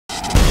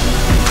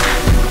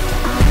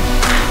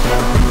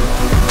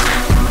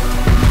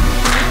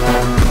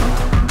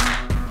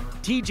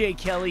TJ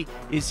Kelley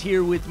is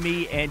here with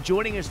me, and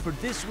joining us for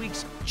this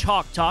week's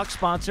Chalk Talk,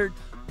 sponsored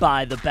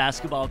by the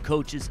Basketball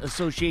Coaches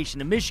Association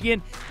of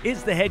Michigan,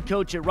 is the head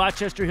coach at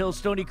Rochester Hills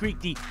Stony Creek,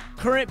 the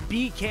current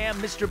BCAM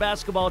Mr.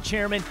 Basketball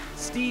Chairman,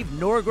 Steve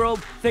Norgrove.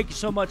 Thank you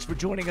so much for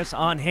joining us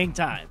on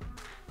Hangtime.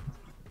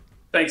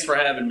 Thanks for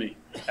having me.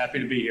 Happy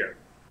to be here.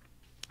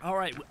 All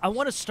right, I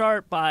want to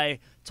start by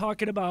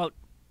talking about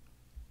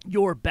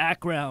your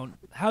background.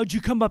 How'd you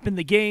come up in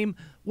the game?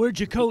 Where'd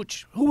you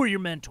coach? Who were your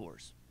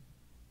mentors?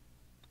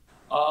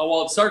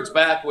 Well, it starts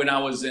back when I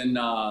was in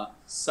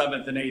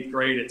 7th and 8th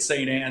grade at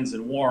St. Anne's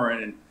in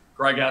Warren, and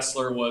Greg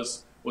Essler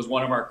was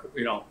one of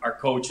our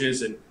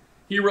coaches, and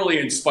he really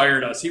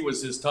inspired us. He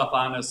was as tough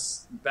on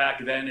us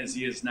back then as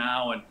he is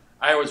now, and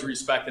I always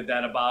respected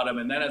that about him.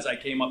 And then as I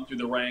came up through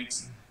the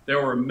ranks,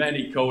 there were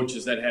many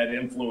coaches that had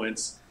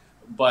influence.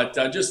 But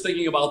just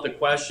thinking about the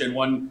question,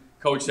 one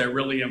coach that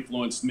really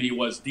influenced me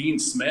was Dean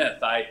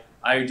Smith. I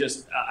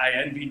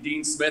envied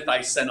Dean Smith. I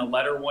sent a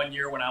letter one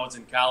year when I was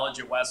in college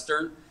at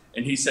Western,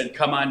 and he said,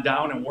 "Come on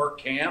down and work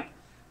camp."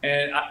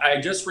 And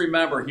I just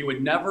remember he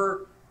would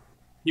never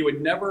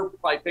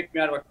probably pick me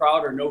out of a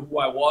crowd or know who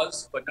I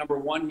was. But number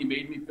one, he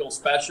made me feel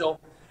special.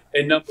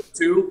 And number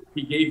two,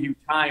 he gave you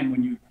time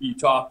when you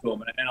talked to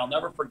him. And I'll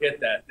never forget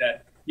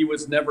that he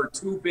was never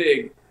too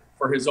big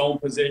for his own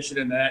position,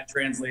 and that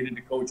translated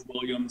to Coach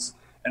Williams.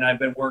 And I've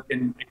been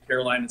working at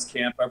Carolina's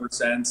camp ever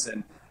since.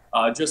 And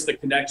just the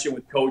connection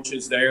with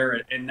coaches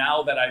there. And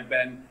now that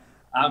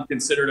I'm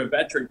considered a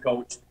veteran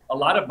coach, a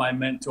lot of my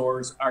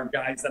mentors are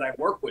guys that I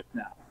work with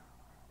now.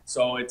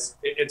 So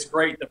it's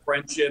great, the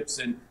friendships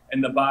and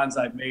the bonds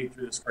I've made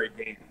through this great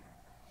game.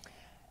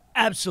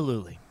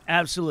 Absolutely.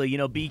 Absolutely.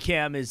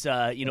 BCAM is,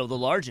 the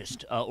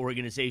largest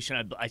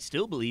organization, I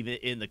still believe,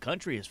 in the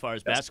country as far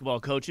as basketball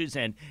coaches.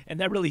 And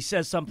that really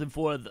says something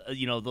for, the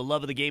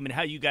love of the game and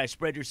how you guys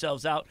spread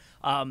yourselves out.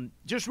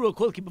 Just real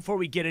quickly before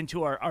we get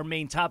into our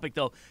main topic,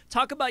 though,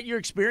 talk about your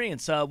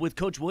experience with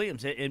Coach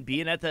Williams and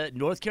being at the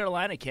North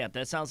Carolina camp.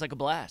 That sounds like a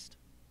blast.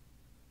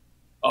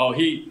 Oh,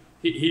 he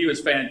was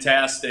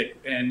fantastic.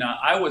 And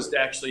I was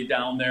actually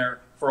down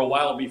there for a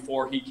while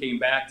before he came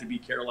back to be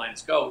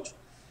Carolina's coach.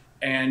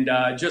 And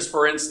just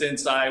for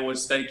instance, I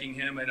was thanking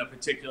him at a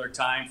particular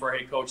time for,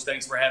 "Hey, Coach,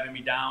 thanks for having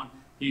me down."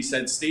 He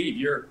said, "Steve,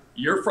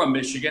 you're from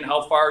Michigan.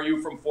 How far are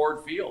you from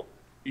Ford Field?"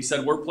 He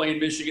said, "We're playing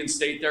Michigan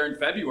State there in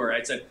February."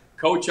 I said,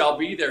 "Coach, I'll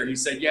be there." He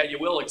said, "Yeah, you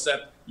will,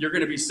 except you're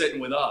going to be sitting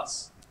with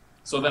us."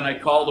 So then I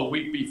called a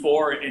week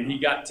before, and he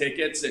got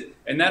tickets.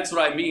 And that's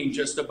what I mean,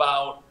 just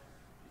about,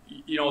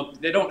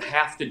 they don't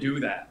have to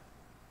do that.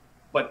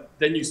 But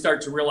then you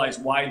start to realize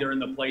why they're in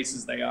the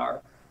places they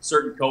are.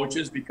 Certain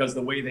coaches, because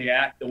the way they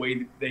act, the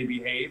way they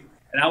behave.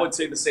 And I would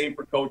say the same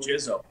for Coach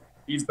Izzo.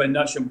 He's been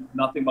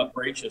nothing but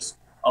gracious,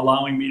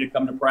 allowing me to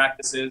come to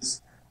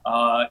practices.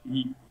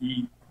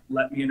 He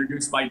let me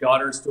introduce my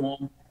daughters to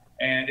him.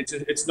 And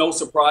it's no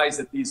surprise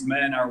that these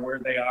men are where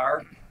they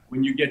are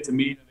when you get to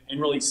meet them and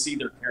really see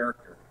their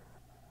character.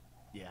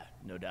 Yeah,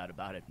 no doubt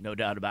about it. No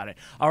doubt about it.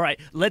 All right,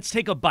 let's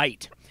take a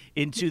bite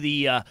into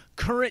the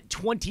current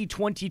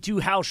 2022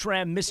 House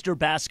Ram Mr.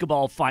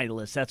 Basketball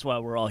finalists. That's why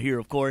we're all here,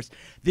 of course.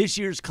 This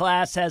year's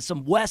class has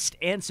some West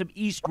and some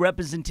East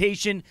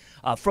representation.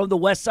 From the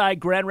West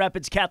Side, Grand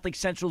Rapids Catholic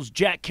Central's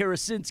Jack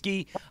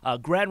Karasinski,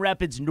 Grand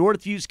Rapids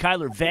Northview's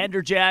Kyler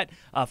Vanderjagt,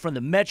 from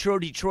the Metro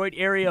Detroit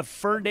area,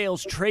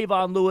 Ferndale's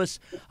Trayvon Lewis,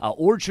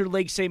 Orchard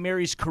Lake St.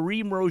 Mary's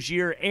Kareem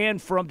Rozier,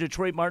 and from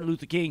Detroit Martin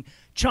Luther King,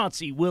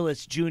 Chauncey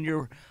Willis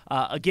Jr.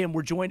 Again,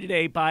 we're joined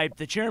today by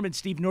the chairman,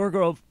 Steve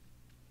Norgrove.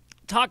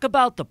 Talk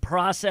about the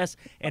process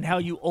and how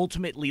you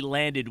ultimately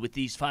landed with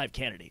these 5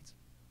 candidates.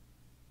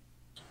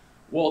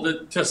 Well,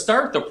 to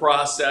start the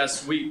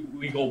process,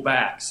 we go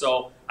back.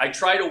 So I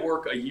try to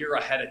work a year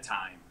ahead of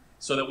time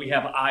so that we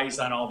have eyes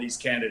on all these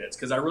candidates,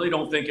 because I really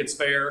don't think it's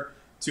fair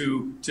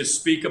to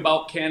speak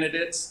about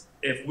candidates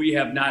if we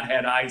have not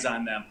had eyes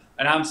on them.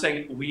 And I'm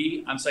saying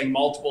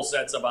multiple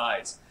sets of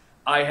eyes.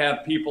 I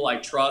have people I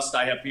trust.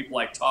 I have people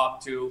I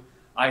talk to.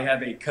 I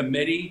have a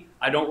committee.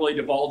 I don't really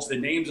divulge the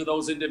names of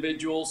those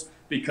individuals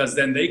because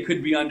then they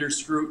could be under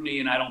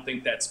scrutiny, and I don't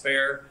think that's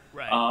fair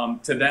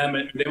to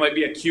them. They might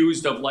be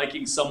accused of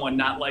liking someone,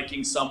 not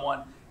liking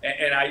someone,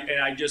 and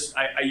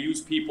I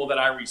use people that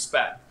I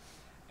respect.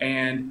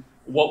 And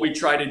what we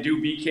try to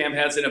do, BCAM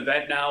has an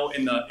event now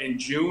in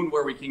June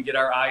where we can get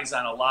our eyes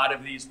on a lot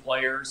of these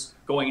players,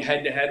 going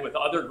head to head with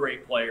other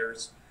great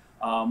players,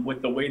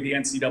 with the way the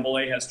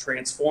NCAA has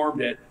transformed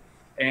it.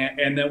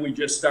 And then we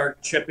just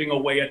start chipping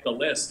away at the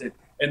list.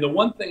 And the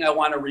one thing I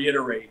want to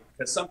reiterate,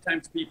 because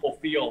sometimes people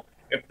feel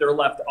if they're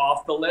left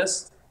off the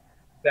list,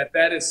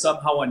 that is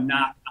somehow a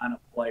knock on a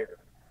player.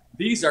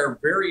 These are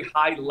very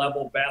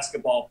high-level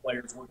basketball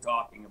players we're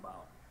talking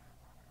about.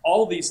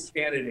 All these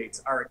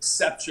candidates are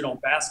exceptional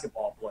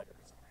basketball players.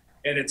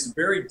 And it's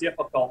very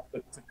difficult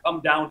to come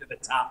down to the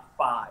top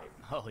 5.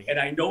 Oh, yeah. And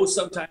I know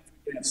sometimes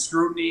we can have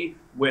scrutiny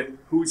with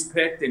who's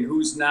picked and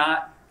who's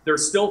not. They're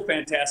still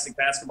fantastic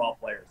basketball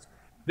players.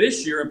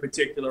 This year in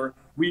particular,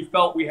 we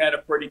felt we had a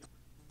pretty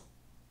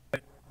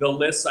 – the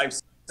lists I've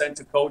sent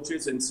to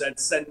coaches and said,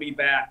 send me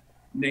back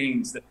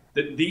names.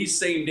 These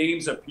same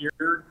names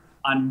appeared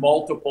on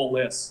multiple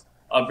lists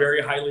of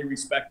very highly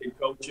respected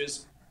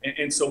coaches.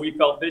 And so we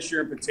felt this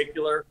year in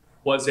particular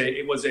was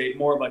a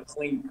more of a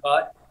clean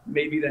cut,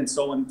 maybe than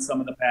so in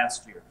some of the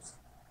past years.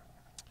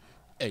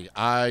 Hey,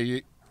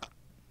 I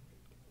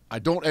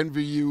don't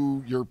envy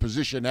your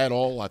position at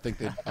all. I think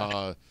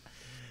that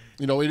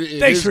it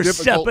thanks is for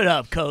difficult. Stepping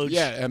up, Coach.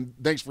 Yeah, and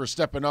thanks for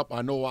stepping up.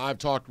 I know I've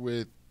talked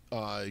with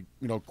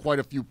quite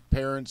a few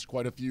parents,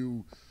 quite a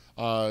few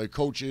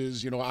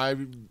coaches. I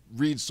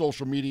read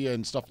social media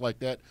and stuff like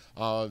that.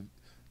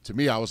 To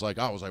me, I was like,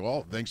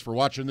 well, thanks for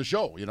watching the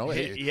show.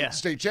 Hey, yeah.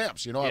 State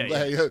champs. So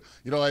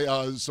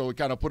it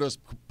kind of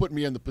put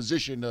me in the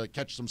position to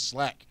catch some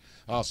slack.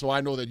 So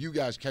I know that you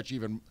guys catch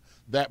even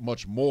that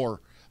much more.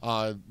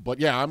 But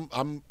yeah,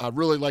 I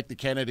really like the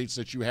candidates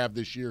that you have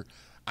this year.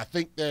 I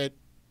think that,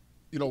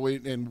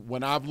 and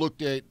when I've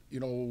looked at,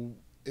 and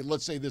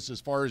let's say this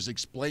as far as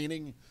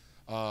explaining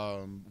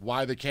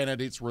why the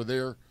candidates were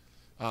there,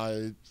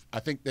 I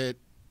think that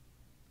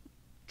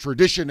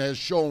tradition has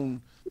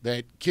shown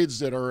that kids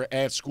that are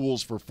at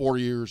schools for 4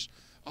 years,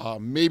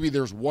 maybe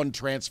there's one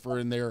transfer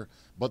in there,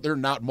 but they're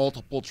not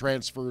multiple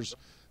transfers.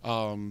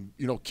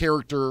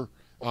 Character.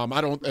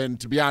 And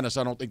to be honest,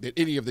 I don't think that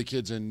any of the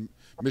kids in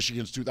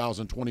Michigan's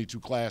 2022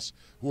 class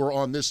who are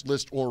on this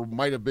list or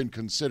might have been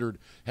considered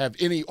have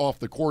any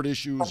off-the-court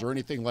issues or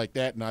anything like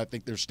that, and I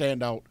think they're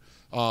standout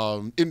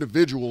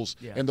individuals,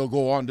 and they'll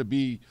go on to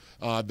be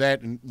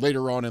that and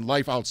later on in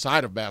life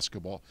outside of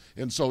basketball.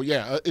 And so,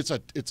 yeah, it's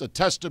a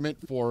testament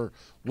for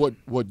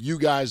what you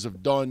guys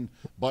have done.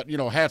 But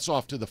hats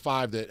off to the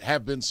 5 that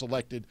have been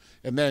selected,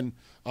 and then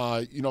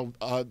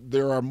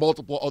there are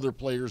multiple other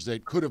players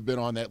that could have been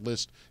on that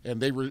list,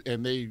 and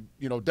they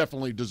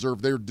definitely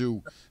deserve their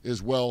due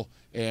as well.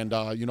 And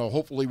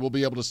hopefully we'll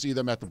be able to see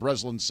them at the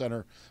Breslin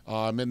Center,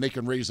 and they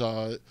can raise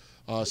a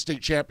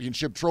state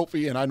championship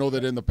trophy. And I know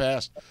that in the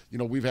past,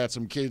 we've had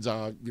some kids.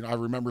 I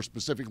remember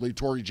specifically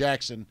Torrey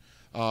Jackson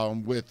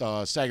with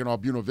Saginaw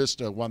Buena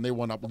Vista when they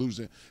wound up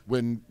losing.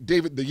 When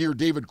the year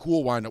David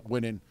Kuhl wound up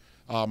winning,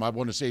 I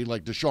want to say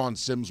like Deshaun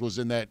Sims was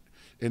in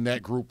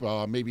that group,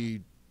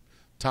 maybe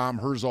Tom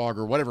Herzog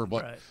or whatever.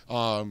 But right.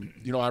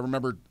 I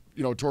remember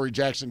Torrey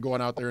Jackson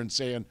going out there and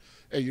saying,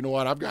 hey, you know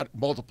what, I've got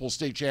multiple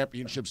state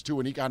championships too.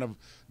 And he kind of,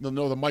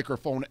 the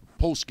microphone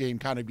post game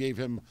kind of gave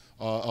him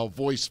a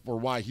voice for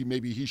why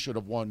he should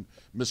have won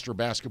Mr.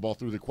 Basketball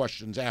through the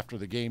questions after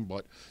the game.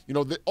 But,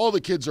 all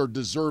the kids are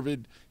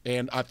deserved.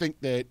 And I think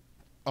that,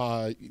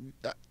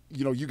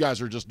 you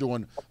guys are just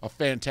doing a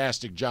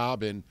fantastic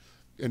job. And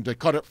to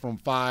cut it from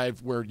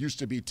 5 where it used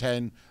to be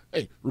 10,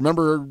 hey,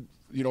 remember,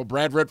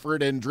 Brad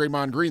Redford and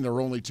Draymond Green, there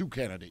were only 2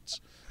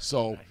 candidates.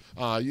 So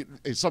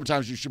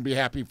sometimes you should be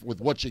happy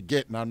with what you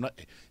get, and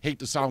hate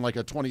to sound like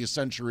a 20th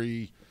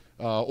century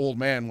old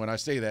man when I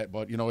say that,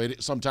 but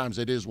sometimes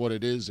it is what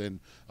it is, and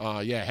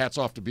hats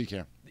off to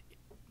BCAM.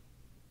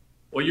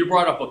 Well, you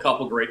brought up a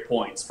couple great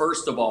points.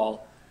 First of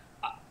all,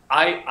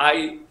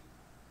 I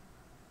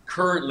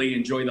currently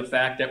enjoy the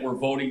fact that we're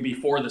voting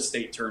before the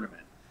state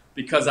tournament,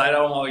 because I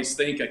don't always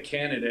think a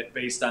candidate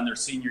based on their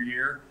senior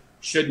year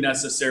should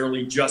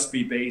necessarily just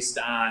be based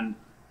on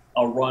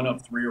a run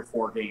of 3 or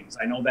 4 games.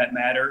 I know that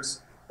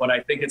matters, but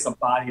I think it's a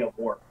body of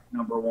work,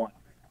 number 1.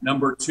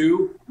 Number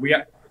 2,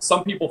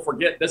 some people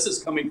forget this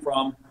is coming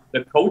from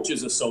the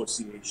Coaches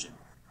Association.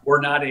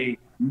 We're not a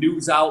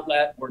news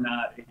outlet. We're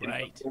not,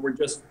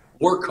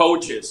 we're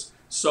coaches.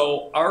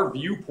 So our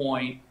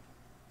viewpoint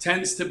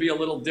tends to be a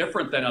little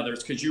different than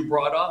others, because you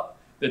brought up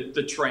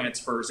the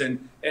transfers.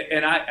 And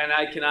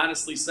I can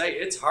honestly say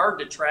it's hard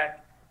to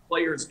track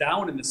players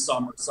down in the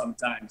summer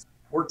sometimes.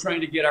 We're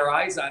trying to get our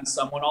eyes on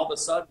someone. All of a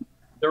sudden,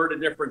 they're at a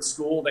different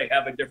school. They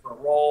have a different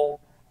role.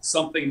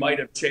 Something might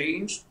have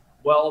changed.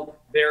 Well,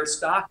 their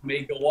stock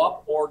may go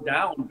up or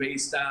down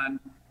based on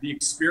the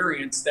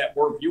experience that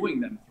we're viewing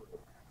them through.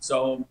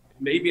 So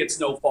maybe it's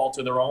no fault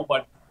of their own,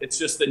 but it's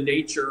just the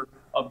nature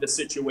of the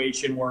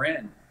situation we're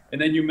in. And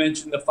then you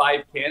mentioned the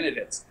 5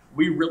 candidates.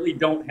 We really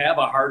don't have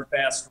a hard,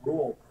 fast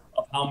rule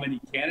of how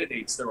many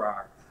candidates there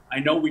are. I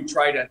know we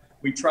try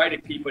to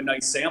keep a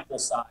nice sample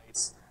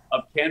size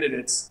of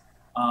candidates,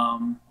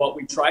 but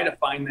we try to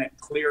find that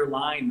clear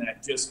line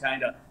that just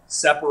kind of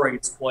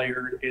separates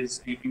players.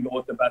 Is you can go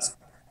with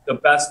the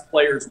best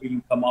players we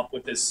can come up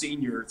with as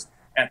seniors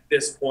at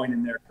this point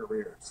in their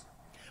careers.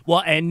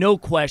 Well, and no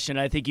question,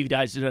 I think you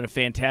guys have done a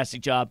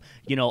fantastic job.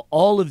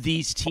 All of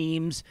these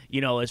teams,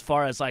 as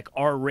far as like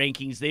our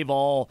rankings, they've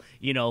all,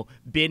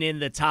 been in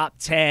the top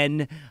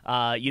 10.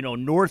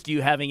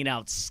 Northview having an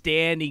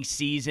outstanding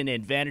season,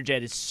 and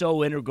Vanderjet is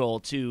so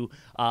integral to,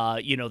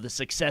 the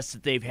success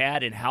that they've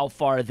had and how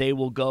far they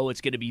will go.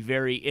 It's going to be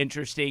very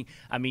interesting.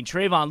 I mean,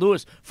 Trayvon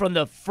Lewis, from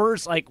the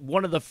first,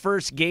 one of the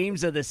first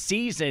games of the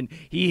season,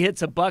 he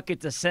hits a bucket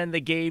to send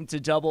the game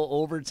to double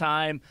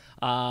overtime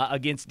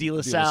against De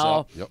La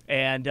Salle. Yep.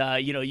 And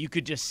you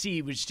could just see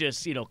it was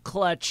just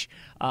clutch.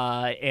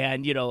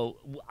 And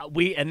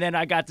then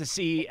I got to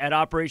see at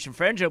Operation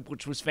Friendship,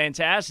 which was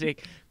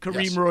fantastic,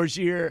 Kareem Yes.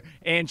 Rozier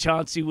and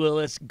Chauncey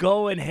Willis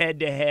going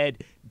head to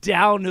head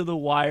down to the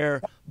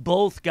wire.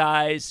 Both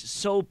guys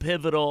so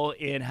pivotal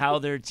in how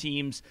their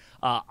teams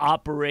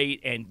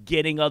operate and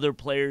getting other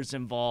players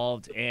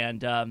involved.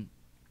 And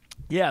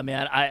yeah,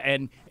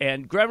 man.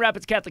 And Grand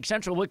Rapids Catholic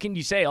Central, what can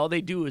you say? All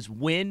they do is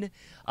win.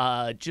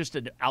 Just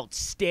an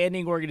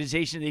outstanding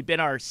organization. They've been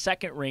our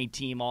second-ranked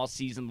team all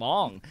season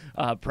long,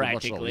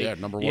 practically. So. Yeah,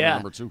 number one and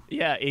number two.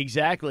 Yeah,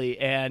 exactly.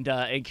 And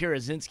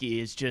Kirazinski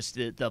is just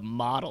the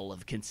model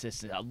of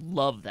consistency. I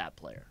love that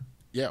player.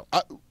 Yeah,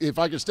 if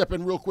I could step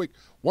in real quick,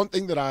 one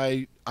thing that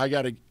I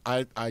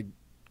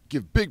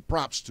give big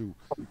props to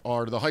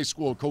are the high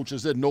school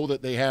coaches that know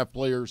that they have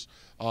players.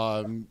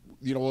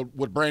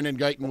 What Brandon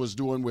Guyton was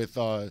doing with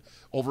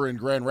over in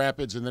Grand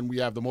Rapids, and then we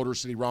have the Motor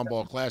City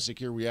Roundball Classic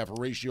here. We have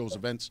Horatio's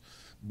events.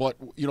 But,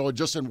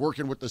 just in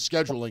working with the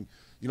scheduling,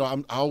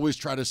 I always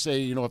try to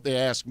say, if they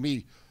ask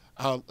me,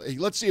 hey,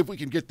 let's see if we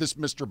can get this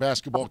Mr.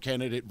 Basketball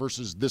candidate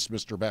versus this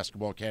Mr.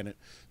 Basketball candidate,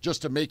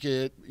 just to make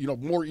it,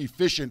 more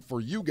efficient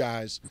for you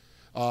guys,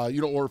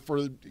 or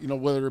for,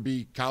 whether it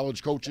be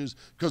college coaches,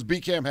 because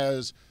BCAM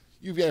has –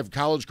 you have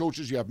college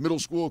coaches, you have middle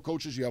school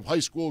coaches, you have high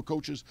school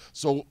coaches.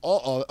 So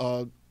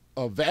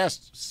a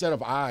vast set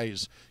of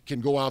eyes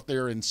can go out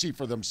there and see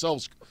for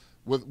themselves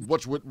with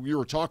what we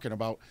were talking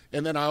about.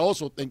 And then I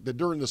also think that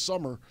during the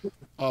summer,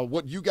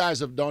 what you guys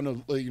have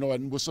done,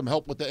 and with some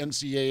help with the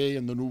NCAA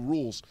and the new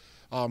rules,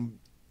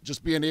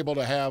 just being able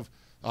to have,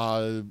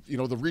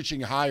 the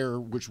Reaching Higher,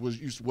 which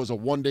was a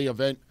one-day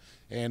event,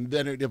 and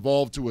then it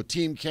evolved to a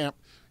team camp.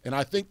 And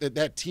I think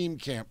that team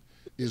camp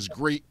is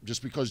great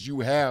just because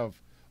you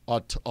have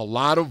a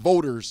lot of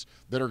voters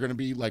that are going to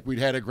be like we'd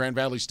had at Grand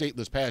Valley State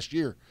this past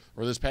year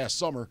or this past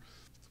summer,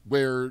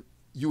 where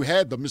you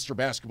had the Mr.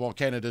 Basketball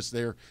candidates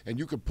there, and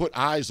you could put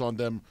eyes on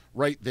them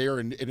right there.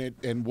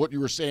 And what you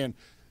were saying,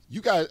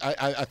 you guys,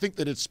 I think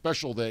that it's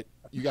special that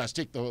you guys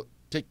take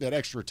that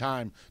extra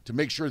time to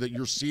make sure that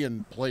you're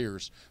seeing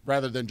players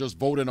rather than just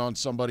voting on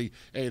somebody.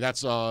 Hey,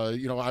 that's I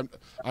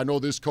know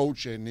this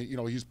coach, and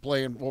he's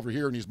playing over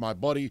here, and he's my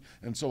buddy,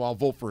 and so I'll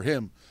vote for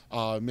him.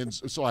 And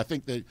so I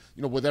think that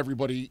with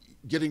everybody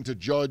getting to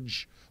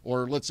judge,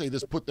 or let's say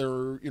this, put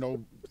their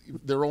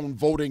their own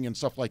voting and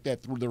stuff like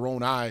that through their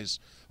own eyes,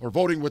 or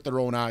voting with their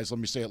own eyes. Let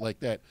me say it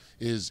like that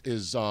is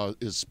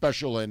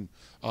special, and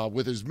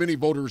with as many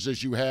voters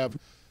as you have.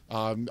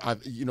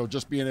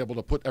 Just being able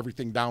to put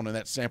everything down in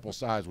that sample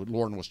size, what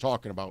Lorne was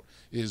talking about,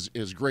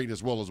 is great,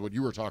 as well as what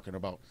you were talking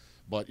about.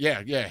 But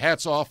yeah,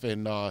 hats off.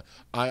 And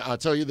I'll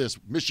tell you this,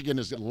 Michigan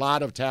has a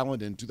lot of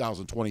talent in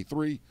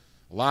 2023,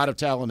 a lot of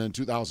talent in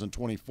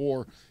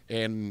 2024.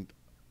 And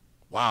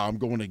wow, I'm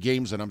going to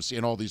games and I'm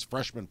seeing all these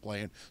freshmen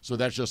playing. So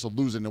that's just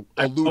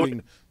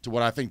alluding to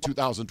what I think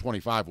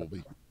 2025 will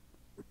be.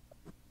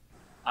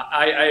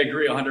 I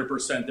agree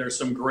 100%. There's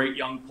some great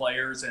young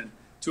players, and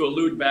to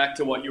allude back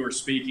to what you were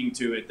speaking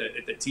to at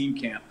the team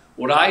camp,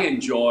 what I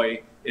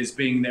enjoy is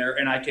being there,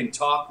 and I can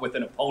talk with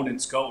an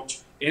opponent's coach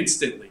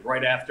instantly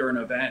right after an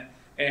event.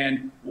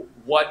 And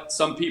what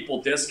some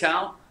people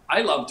discount,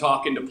 I love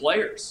talking to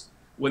players.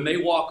 When they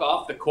walk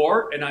off the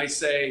court and I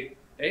say,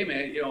 hey,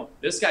 man,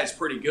 this guy's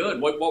pretty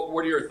good. What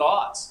are your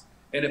thoughts?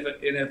 And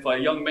if a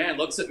young man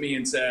looks at me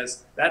and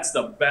says, that's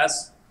the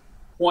best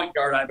point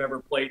guard I've ever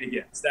played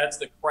against, that's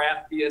the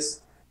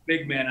craftiest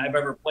big man I've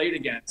ever played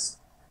against,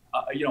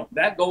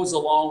 that goes a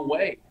long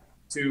way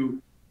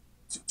to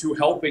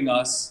helping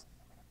us,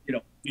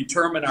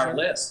 determine our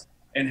list.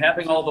 And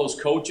having all those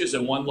coaches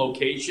in one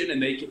location,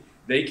 and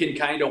they can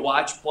kind of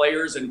watch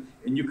players, and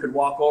you could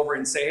walk over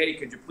and say, hey,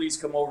 could you please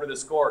come over to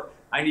this court?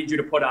 I need you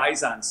to put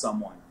eyes on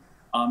someone.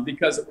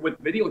 Because with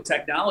video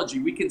technology,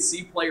 we can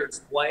see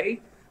players play,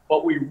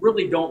 but we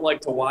really don't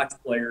like to watch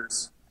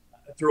players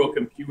through a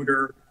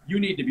computer. You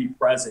need to be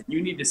present.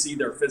 You need to see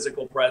their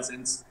physical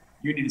presence.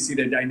 You need to see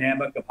the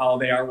dynamic of how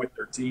they are with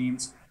their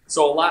teams.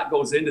 So a lot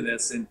goes into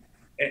this, and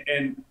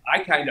I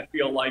kind of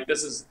feel like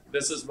this is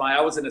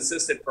I was an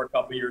assistant for a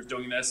couple of years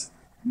doing this.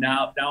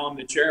 Now I'm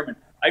the chairman.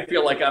 I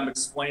feel like I'm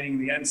explaining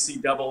the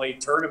NCAA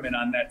tournament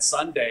on that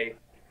Sunday,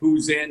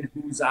 who's in,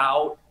 who's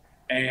out,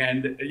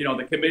 and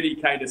the committee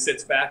kind of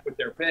sits back with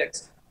their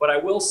picks. But I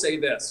will say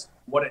this: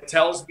 what it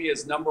tells me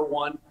is, number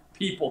one,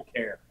 people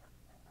care,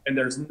 and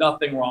there's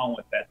nothing wrong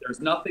with that. There's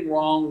nothing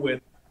wrong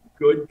with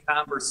good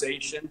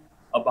conversation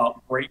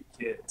about great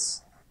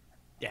kids.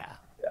 Yeah.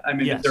 I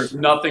mean, yes. There's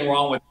nothing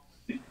wrong with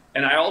it.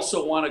 And I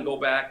also want to go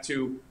back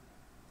to,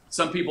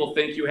 some people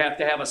think you have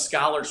to have a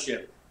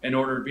scholarship in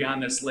order to be on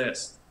this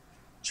list.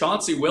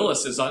 Chauncey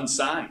Willis is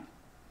unsigned.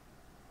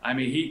 I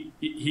mean,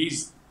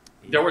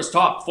 there was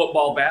talk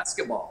football,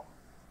 basketball.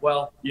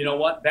 Well, you know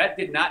what? That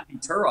did not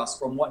deter us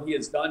from what he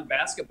has done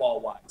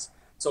basketball-wise.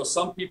 So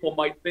some people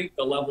might think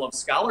the level of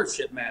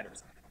scholarship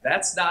matters.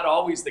 That's not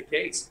always the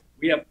case.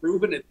 We have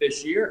proven it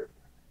this year.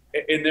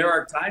 And there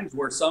are times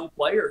where some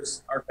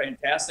players are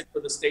fantastic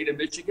for the state of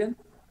Michigan,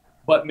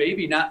 but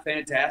maybe not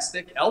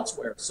fantastic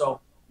elsewhere.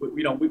 So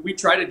we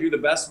try to do the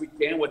best we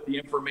can with the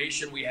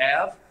information we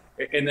have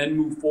and then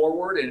move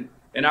forward. And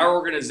in our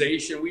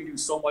organization, we do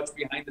so much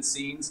behind the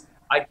scenes.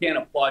 I can't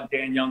applaud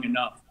Dan Young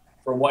enough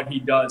for what he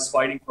does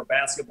fighting for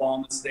basketball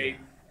in the state.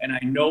 And I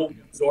know we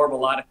absorb a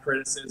lot of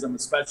criticism,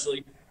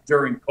 especially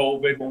during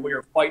COVID when we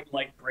were fighting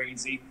like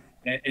crazy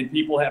and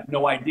people have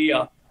no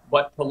idea.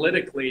 But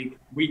politically,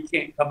 we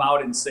can't come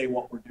out and say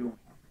what we're doing.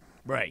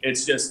 Right.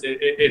 It's just,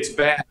 it's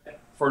bad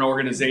for an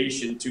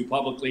organization to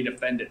publicly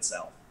defend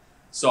itself.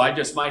 So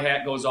my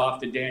hat goes off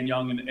to Dan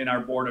Young and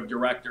our board of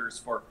directors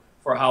for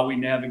how we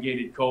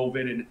navigated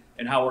COVID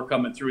and how we're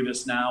coming through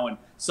this now. And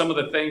some of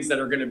the things that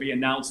are going to be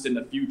announced in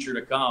the future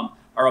to come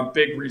are a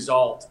big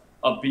result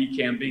of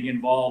BCAM being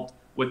involved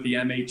with the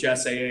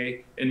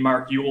MHSAA and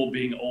Mark Ewell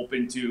being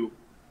open to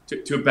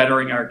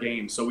bettering our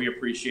game. So we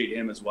appreciate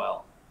him as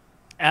well.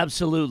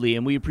 Absolutely,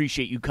 and we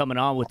appreciate you coming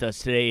on with us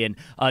today. And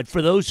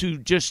for those who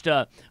just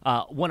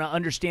want to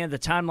understand the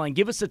timeline,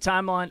 give us a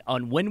timeline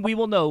on when we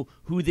will know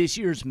who this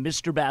year's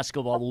Mr.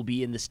 Basketball will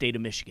be in the state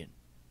of Michigan.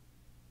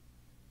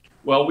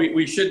 Well,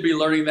 we should be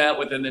learning that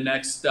within the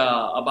next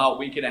about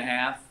week and a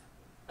half,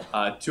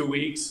 2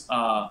 weeks.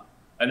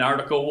 An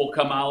article will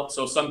come out,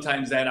 so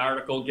sometimes that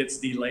article gets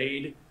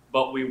delayed,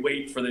 but we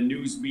wait for the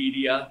news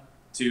media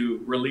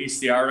to release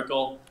the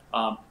article.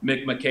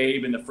 Mick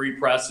McCabe and the Free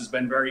Press has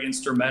been very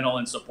instrumental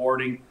in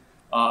supporting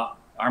our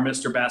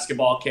Mr.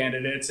 Basketball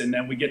candidates, and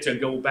then we get to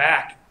go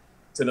back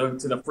to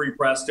the Free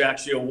Press to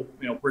actually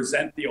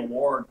present the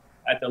award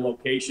at the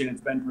location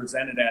it's been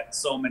presented at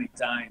so many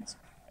times.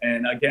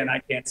 And again, I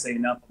can't say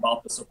enough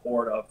about the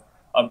support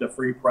of the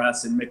Free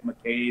Press and Mick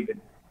McCabe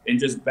and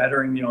just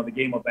bettering the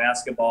game of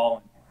basketball,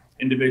 and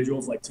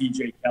individuals like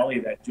TJ Kelley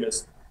that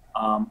just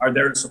are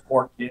there to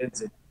support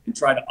kids and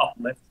try to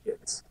uplift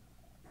kids.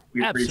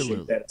 We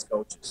appreciate that as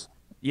coaches.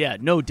 Yeah,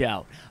 no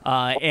doubt.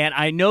 And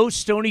I know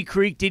Stoney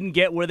Creek didn't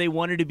get where they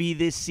wanted to be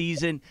this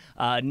season,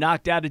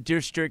 knocked out of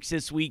districts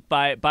this week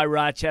by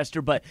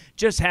Rochester, but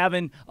just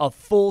having a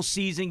full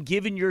season,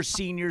 giving your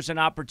seniors an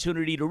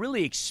opportunity to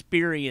really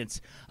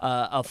experience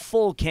a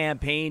full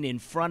campaign in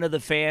front of the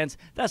fans,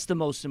 that's the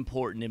most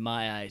important in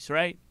my eyes,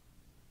 right?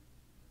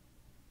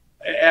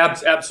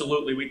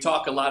 Absolutely. We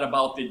talk a lot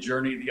about the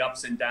journey, the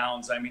ups and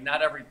downs. I mean,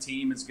 not every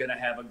team is going to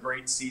have a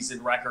great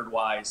season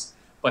record-wise,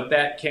 but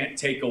that can't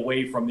take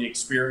away from the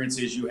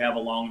experiences you have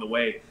along the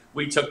way.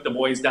 We took the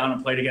boys down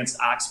and played against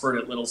Oxford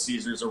at Little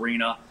Caesars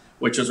Arena,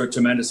 which was a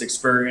tremendous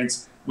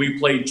experience. We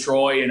played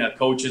Troy in a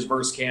coaches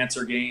versus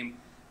cancer game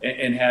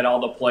and had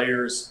all the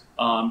players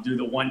do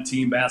the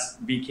one-team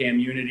BCAM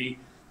unity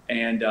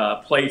and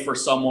play for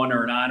someone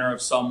or in honor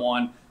of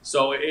someone.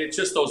 So it's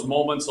just those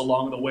moments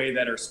along the way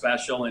that are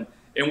special. And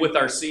with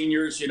our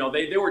seniors,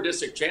 they were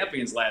district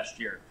champions last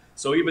year.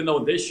 So even though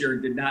this year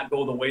did not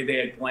go the way they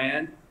had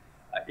planned,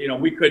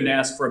 we couldn't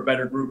ask for a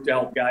better group to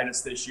help guide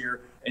us this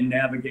year and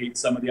navigate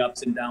some of the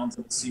ups and downs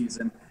of the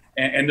season.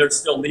 And they're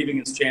still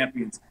leaving as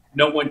champions.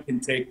 No one can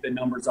take the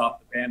numbers off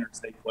the banners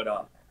they put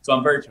up. So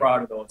I'm very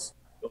proud of those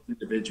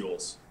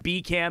individuals.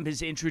 BCAM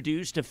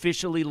has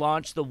officially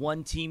launched the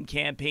one-team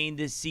campaign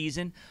this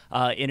season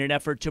in an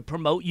effort to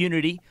promote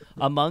unity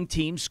among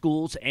teams,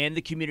 schools, and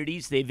the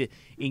communities. They've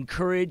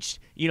encouraged,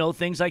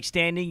 things like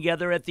standing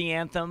together at the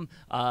anthem,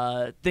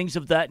 things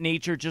of that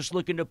nature, just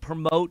looking to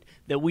promote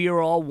that we are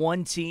all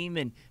one team,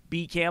 and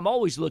BCAM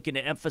always looking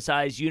to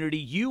emphasize unity.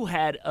 You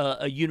had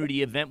a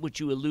unity event, which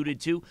you alluded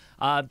to.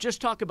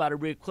 Just talk about it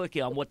real quickly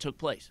on what took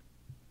place.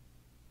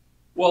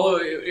 Well,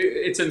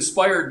 it's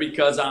inspired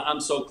because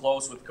I'm so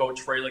close with Coach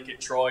Freilich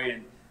at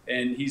Troy,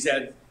 and he's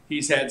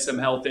had some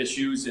health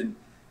issues,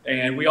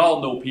 and we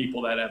all know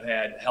people that have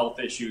had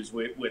health issues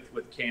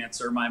with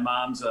cancer. My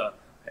mom's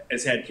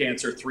has had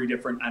cancer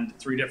on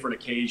three different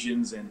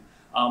occasions, and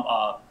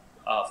a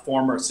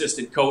former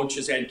assistant coach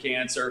has had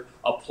cancer.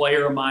 A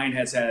player of mine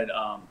has had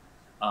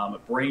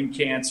brain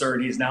cancer,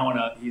 and he's now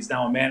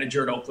a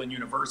manager at Oakland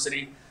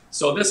University.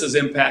 So this has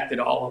impacted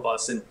all of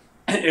us,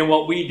 and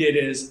what we did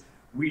is,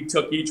 we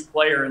took each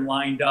player and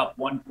lined up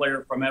one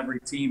player from every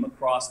team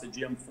across the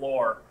gym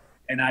floor,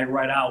 and I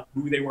read out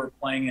who they were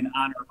playing in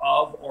honor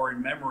of or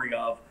in memory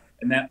of,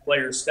 and that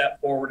player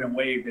stepped forward and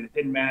waved. And it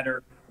didn't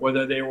matter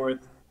whether they were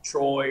with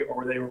Troy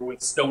or they were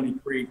with Stoney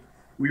Creek.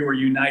 We were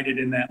united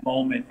in that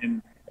moment,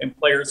 and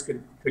players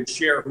could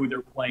share who they're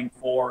playing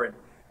for. And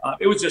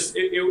it was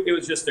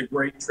just a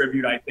great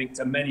tribute, I think,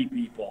 to many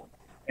people,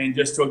 and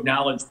just to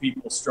acknowledge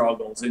people's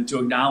struggles and to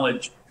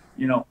acknowledge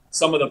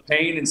some of the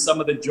pain and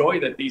some of the joy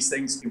that these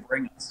things can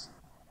bring us.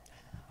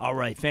 All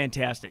right,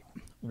 fantastic.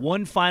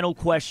 One final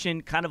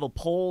question, kind of a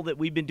poll that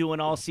we've been doing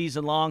all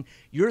season long.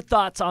 Your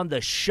thoughts on the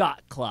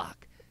shot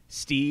clock,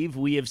 Steve?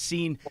 We have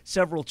seen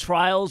several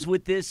trials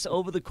with this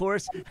over the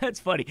course. That's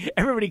funny.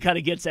 Everybody kind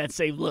of gets that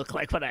same look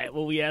like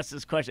when we ask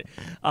this question.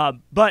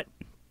 But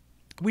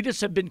we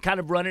just have been kind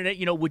of running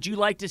it. Would you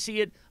like to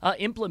see it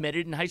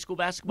implemented in high school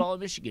basketball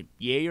in Michigan?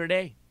 Yay or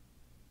nay?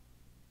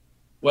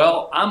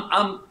 Well,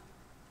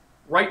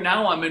 Right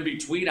now, I'm in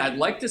between. I'd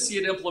like to see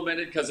it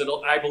implemented because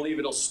I believe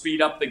it'll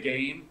speed up the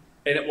game.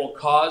 and it will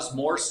cause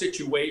more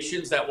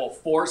situations that will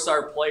force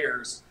our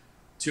players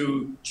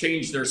to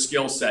change their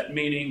skill set,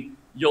 meaning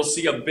you'll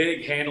see a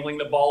big handling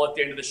the ball at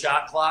the end of the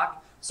shot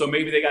clock, so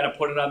maybe they got to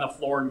put it on the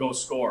floor and go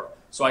score.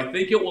 So I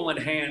think it will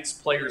enhance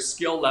players'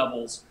 skill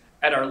levels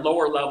at our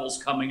lower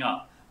levels coming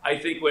up. I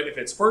think if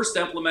it's first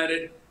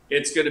implemented,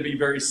 it's going to be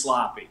very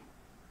sloppy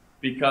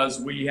because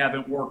we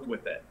haven't worked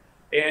with it.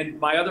 And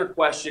my other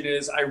question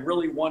is, I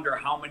really wonder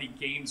how many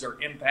games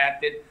are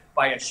impacted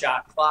by a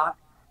shot clock.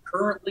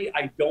 Currently,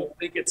 I don't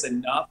think it's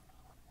enough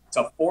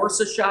to force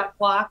a shot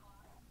clock,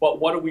 but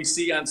what do we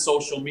see on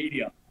social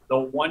media? The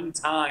one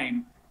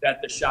time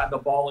that the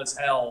ball is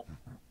held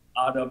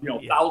out of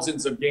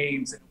thousands of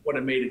games, it would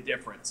have made a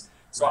difference.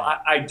 So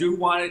I do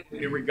want it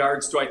in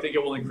regards to, I think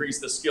it will increase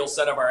the skill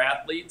set of our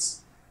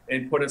athletes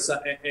and put us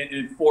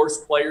and force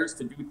players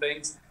to do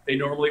things they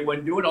normally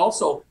wouldn't do. And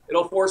also,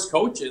 it'll force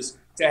coaches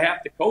to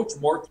have to coach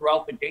more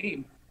throughout the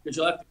game because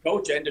you'll have to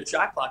coach end of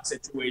shot clock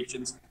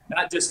situations,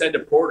 not just end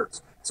of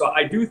quarters. So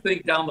I do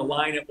think down the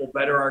line it will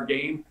better our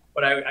game,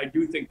 but I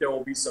do think there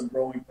will be some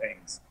growing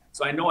pains.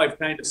 So I know I've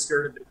kind of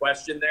skirted the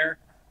question there,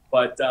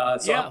 but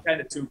I'm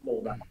kind of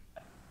twofold on that.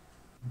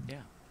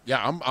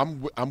 Yeah,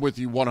 I'm with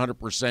you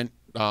 100%.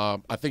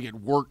 I think it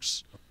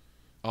works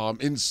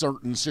in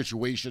certain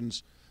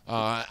situations.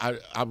 I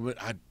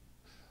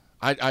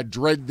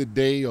dread the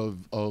day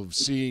of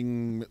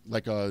seeing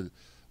like a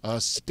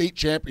state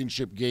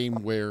championship game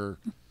where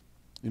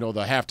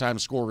the halftime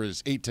score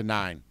is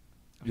 8-9.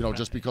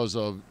 Just because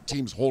of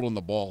teams holding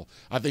the ball.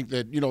 I think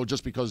that,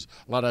 just because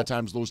a lot of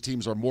times those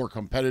teams are more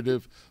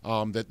competitive,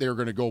 that they're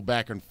going to go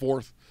back and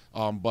forth.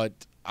 But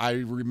I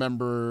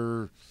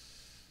remember,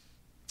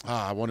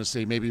 I want to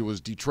say maybe it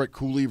was Detroit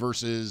Cooley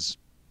versus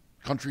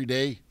Country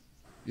Day,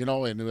 and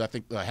I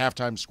think the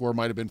halftime score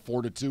might have been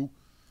 4-2,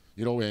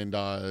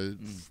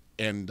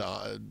 and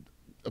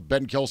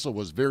Ben Kelso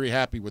was very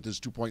happy with his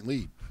 2-point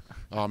lead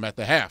at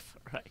the half.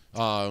 Right.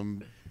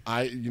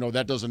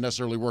 That doesn't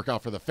necessarily work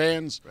out for the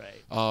fans.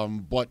 Right.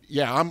 But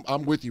yeah,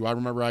 I'm with you. I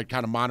remember I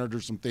kind of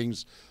monitored some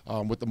things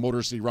with the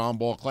Motor City Round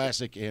Ball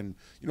Classic, and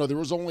there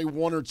was only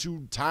one or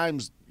two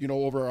times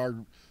over our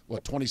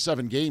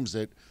 27 games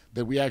that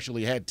we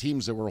actually had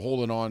teams that were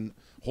holding on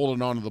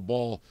to the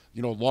ball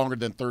longer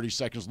than 30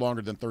 seconds,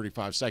 longer than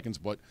 35 seconds.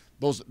 But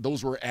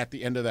those were at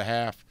the end of the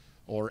half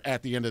or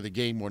at the end of the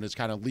game when it's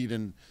kind of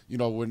leading,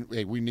 when,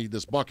 hey, we need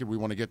this bucket, we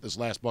want to get this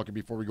last bucket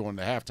before we go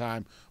into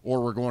halftime,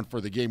 or we're going for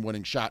the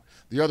game-winning shot.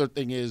 The other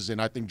thing is,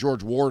 and I think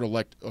George Ward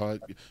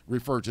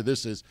referred to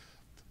this, is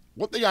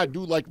one thing I do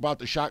like about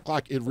the shot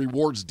clock, it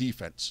rewards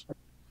defense.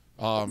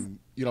 Hey,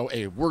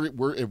 if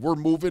we're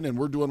moving and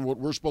we're doing what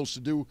we're supposed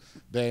to do,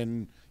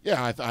 then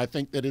yeah, I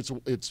think that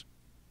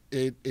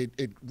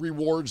it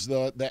rewards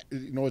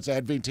it's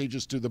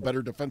advantageous to the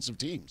better defensive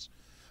teams.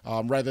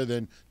 Rather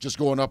than just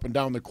going up and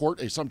down the court.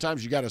 Hey,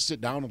 sometimes you got to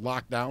sit down and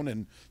lock down,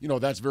 and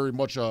that's very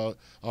much a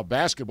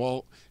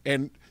basketball.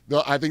 And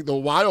I think the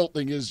wild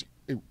thing is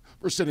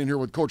we're sitting here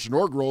with Coach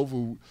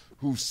Norgrove,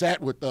 who sat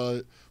with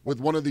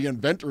one of the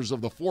inventors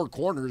of the four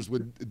corners,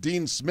 with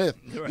Dean Smith,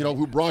 right.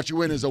 Who brought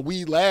you in as a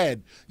wee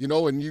lad,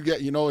 and you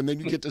get and then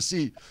you get to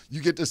see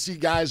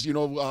guys,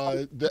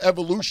 the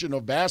evolution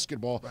of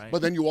basketball. Right.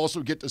 But then you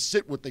also get to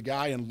sit with the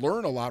guy and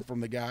learn a lot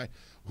from the guy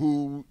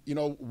who,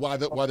 why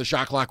the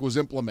shot clock was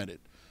implemented.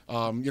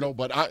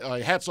 But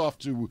hats off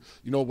to,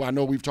 I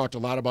know we've talked a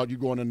lot about you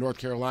going to North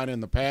Carolina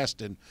in the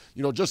past, and,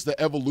 just the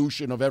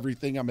evolution of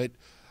everything.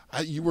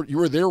 You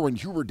were there when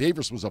Hubert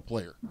Davis was a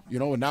player,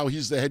 and now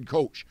he's the head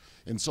coach.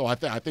 And so I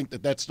think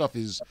that stuff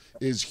is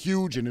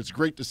huge, and it's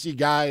great to see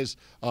guys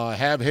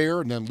have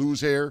hair and then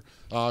lose hair,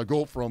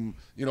 go from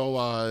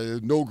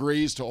no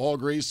grays to all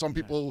grays. Some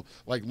people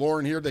like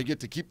Lorne here, they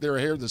get to keep their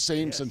hair the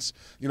same since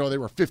they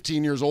were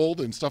 15 years old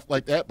and stuff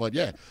like that. But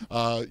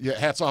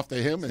hats off to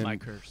him. It's and my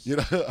curse.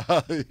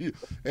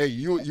 Hey,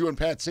 you and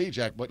Pat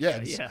Sajak. But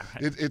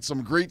it's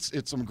some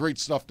great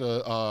stuff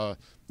to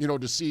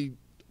to see.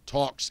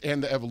 Talks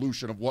and the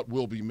evolution of what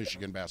will be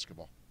Michigan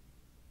basketball.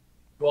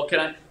 Well,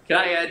 can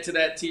I add to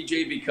that,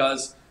 TJ,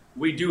 because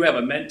we do have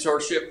a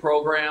mentorship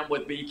program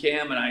with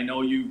BCAM, and I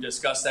know you've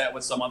discussed that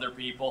with some other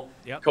people.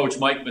 Yep. Coach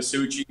Mike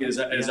Masucci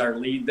is our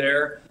lead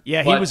there.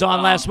 Yeah, he was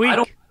on last week.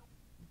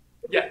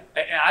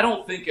 I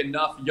don't think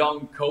enough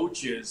young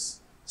coaches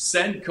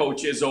send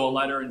Coach Izzo a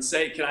letter and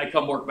say, "Can I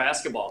come work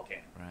basketball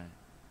camp?"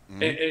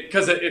 Right.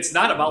 Because it's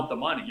not about the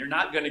money. You're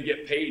not going to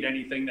get paid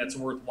anything that's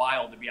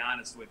worthwhile, to be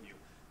honest with you.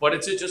 But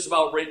it's just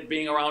about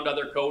being around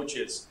other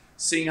coaches,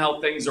 seeing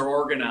how things are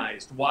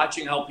organized,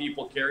 watching how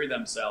people carry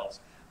themselves.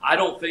 I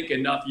don't think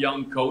enough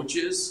young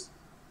coaches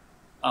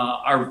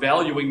are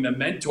valuing the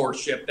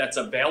mentorship that's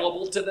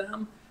available to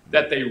them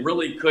that they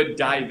really could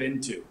dive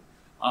into.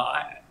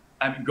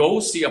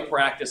 Go see a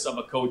practice of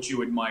a coach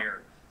you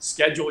admire.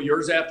 Schedule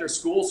yours after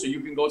school so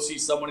you can go see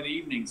someone in the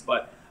evenings.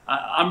 But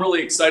I'm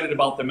really excited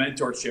about the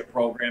mentorship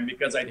program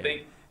because I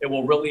think it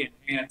will really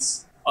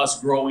enhance us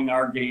growing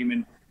our game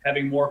and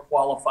having more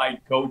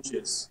qualified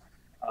coaches,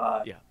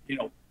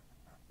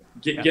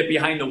 get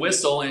behind the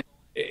whistle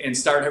and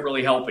start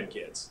really helping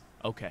kids.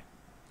 Okay.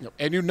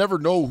 And you never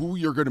know who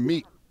you're going to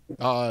meet.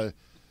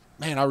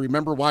 Man, I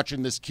remember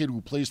watching this kid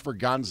who plays for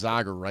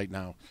Gonzaga right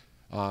now,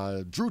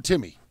 Drew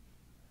Timmy.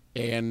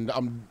 And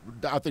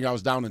I think I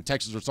was down in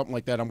Texas or something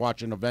like that. I'm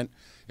watching an event,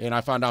 and I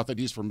found out that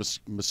he's from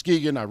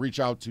Muskegon. I reach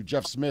out to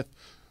Jeff Smith,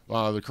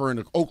 the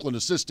current Oakland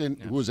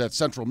assistant, who was at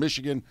Central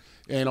Michigan,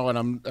 and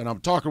I'm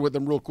talking with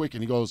him real quick,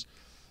 and he goes,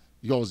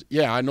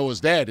 yeah, I know his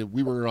dad.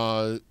 We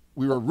were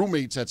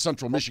roommates at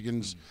Central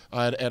Michigan's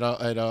at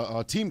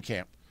a team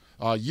camp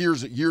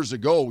years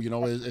ago.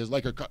 As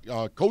like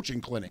a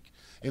coaching clinic.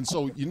 And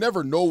so you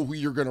never know who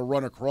you're going to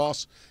run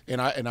across. And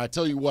I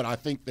tell you what, I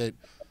think that,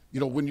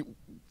 when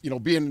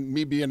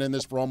being in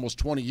this for almost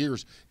 20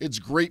 years, it's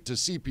great to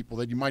see people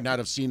that you might not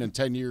have seen in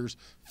 10 years,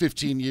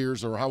 15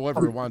 years, or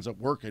however it winds up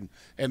working.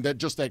 And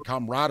that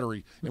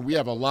camaraderie. And we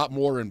have a lot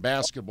more in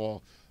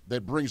basketball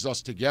that brings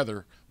us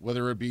together,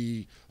 whether it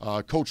be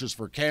coaches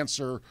for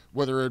cancer,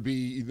 whether it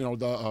be, the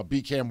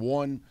BCAM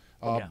 1.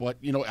 But,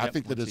 I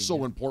think that it's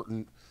so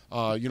important.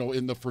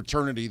 In the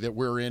fraternity that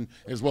we're in,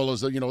 as well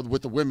as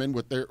with the women,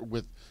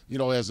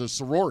 as a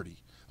sorority.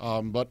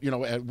 But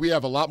we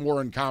have a lot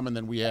more in common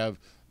than we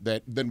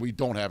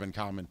don't have in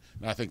common,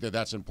 and I think that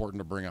that's important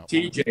to bring out.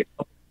 TJ,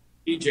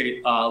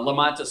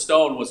 Lamonta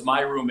Stone was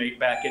my roommate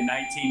back in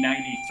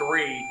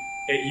 1993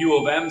 at U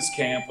of M's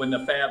camp when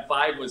the Fab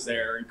Five was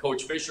there, and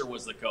Coach Fisher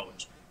was the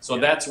coach. So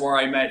that's where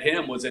I met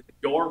him, was in the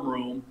dorm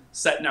room,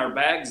 setting our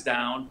bags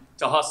down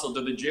to hustle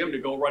to the gym to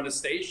go run a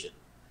station.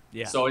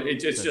 Yeah. So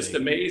it's just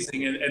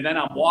amazing. And then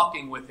I'm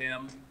walking with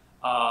him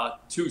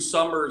 2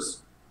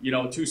 summers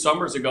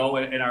ago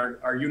in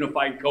our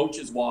unified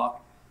coaches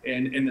walk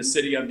in the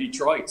city of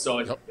Detroit.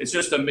 So it's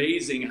just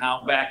amazing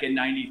how back in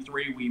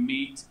 93 we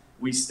meet,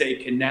 we stay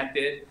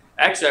connected.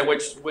 Actually, I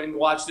went and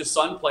watched his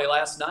son play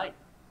last night.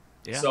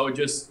 Yeah. So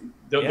just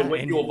the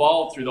way you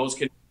evolve through those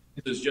connections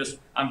is just,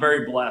 I'm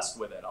very blessed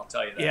with it. I'll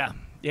tell you that. Yeah.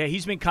 Yeah,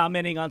 he's been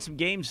commenting on some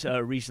games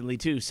recently,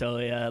 too, so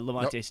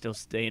Lamonte's still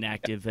staying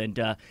active. And,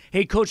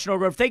 hey, Coach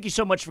Norgrove, thank you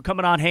so much for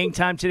coming on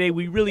Hangtime today.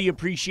 We really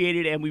appreciate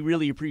it, and we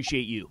really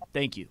appreciate you.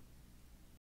 Thank you.